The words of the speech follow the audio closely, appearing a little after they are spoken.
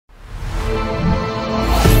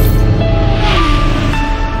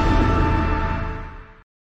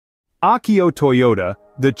Akio Toyoda,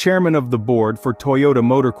 the chairman of the board for Toyota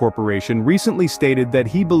Motor Corporation, recently stated that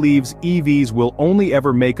he believes EVs will only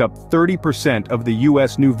ever make up 30% of the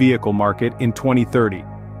US new vehicle market in 2030.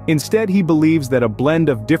 Instead, he believes that a blend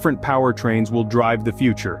of different powertrains will drive the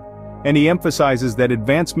future, and he emphasizes that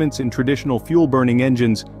advancements in traditional fuel-burning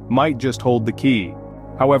engines might just hold the key.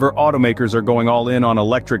 However, automakers are going all in on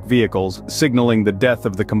electric vehicles, signaling the death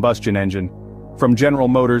of the combustion engine. From General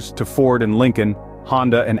Motors to Ford and Lincoln,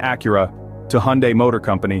 Honda and Acura, to Hyundai Motor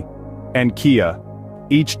Company, and Kia,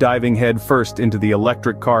 each diving head-first into the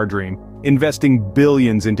electric car dream, investing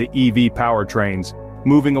billions into EV powertrains,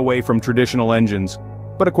 moving away from traditional engines.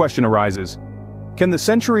 But a question arises. Can the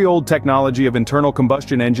century-old technology of internal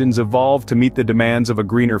combustion engines evolve to meet the demands of a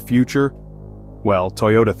greener future? Well,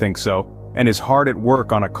 Toyota thinks so, and is hard at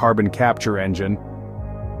work on a carbon capture engine.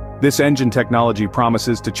 This engine technology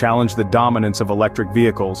promises to challenge the dominance of electric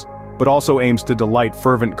vehicles, but also aims to delight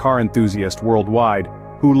fervent car enthusiasts worldwide,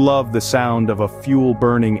 who love the sound of a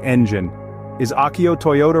fuel-burning engine. Is Akio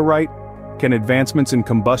Toyoda right? Can advancements in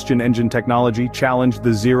combustion engine technology challenge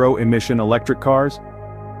the zero-emission electric cars?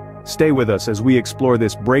 Stay with us as we explore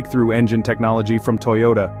this breakthrough engine technology from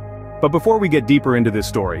Toyota. But before we get deeper into this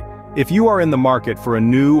story, if you are in the market for a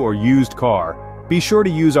new or used car, be sure to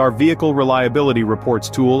use our Vehicle Reliability Reports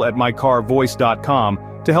tool at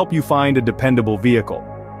mycarvoice.com to help you find a dependable vehicle.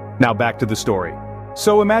 Now back to the story.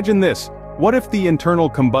 So imagine this, what if the internal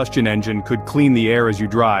combustion engine could clean the air as you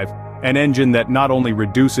drive, an engine that not only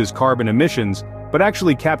reduces carbon emissions, but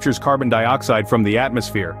actually captures carbon dioxide from the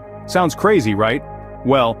atmosphere? Sounds crazy, right?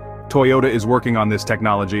 Well, Toyota is working on this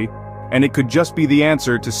technology, and it could just be the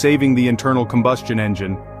answer to saving the internal combustion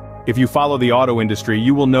engine. If you follow the auto industry,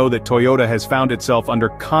 you will know that Toyota has found itself under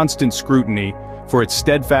constant scrutiny for its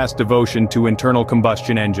steadfast devotion to internal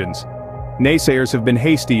combustion engines. Naysayers have been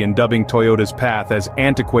hasty in dubbing Toyota's path as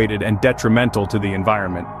antiquated and detrimental to the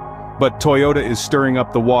environment. But Toyota is stirring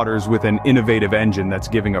up the waters with an innovative engine that's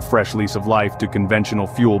giving a fresh lease of life to conventional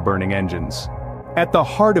fuel-burning engines. At the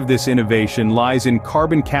heart of this innovation lies a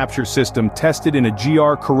carbon capture system tested in a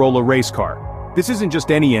GR Corolla race car. This isn't just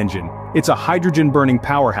any engine, it's a hydrogen-burning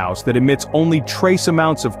powerhouse that emits only trace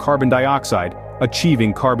amounts of carbon dioxide,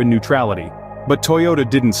 achieving carbon neutrality. But Toyota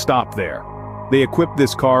didn't stop there. They equipped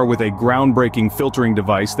this car with a groundbreaking filtering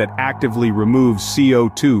device that actively removes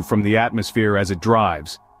CO2 from the atmosphere as it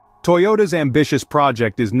drives. Toyota's ambitious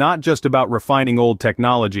project is not just about refining old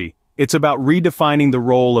technology, it's about redefining the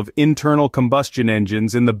role of internal combustion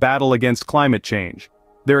engines in the battle against climate change.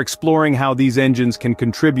 They're exploring how these engines can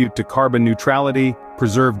contribute to carbon neutrality,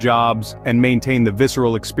 preserve jobs, and maintain the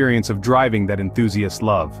visceral experience of driving that enthusiasts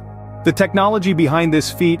love. The technology behind this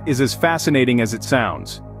feat is as fascinating as it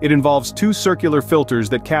sounds. It involves two circular filters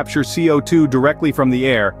that capture CO2 directly from the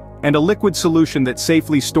air, and a liquid solution that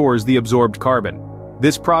safely stores the absorbed carbon.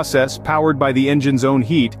 This process, powered by the engine's own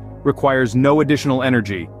heat, requires no additional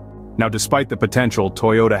energy. Now, despite the potential,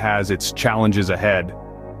 Toyota has its challenges ahead.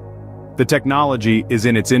 The technology is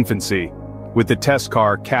in its infancy, with the test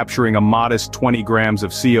car capturing a modest 20 grams of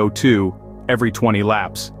CO2 every 20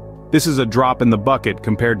 laps. This is a drop in the bucket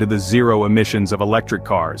compared to the zero emissions of electric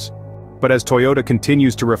cars. But as Toyota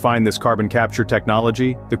continues to refine this carbon capture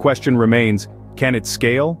technology, the question remains, can it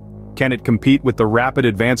scale? Can it compete with the rapid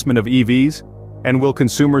advancement of EVs? And will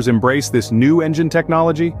consumers embrace this new engine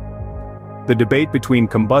technology? The debate between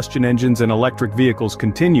combustion engines and electric vehicles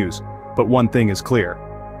continues, but one thing is clear.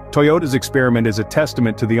 Toyota's experiment is a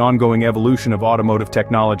testament to the ongoing evolution of automotive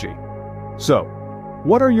technology. So,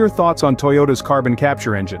 what are your thoughts on Toyota's carbon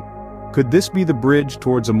capture engine? Could this be the bridge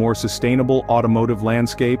towards a more sustainable automotive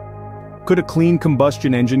landscape? Could a clean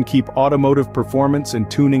combustion engine keep automotive performance and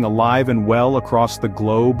tuning alive and well across the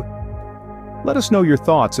globe? Let us know your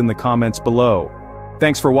thoughts in the comments below.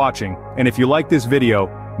 Thanks for watching, and if you like this video,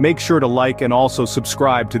 make sure to like and also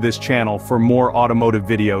subscribe to this channel for more automotive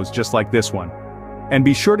videos just like this one. And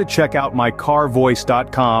be sure to check out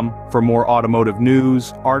mycarvoice.com for more automotive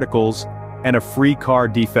news, articles, and a free car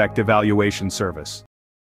defect evaluation service.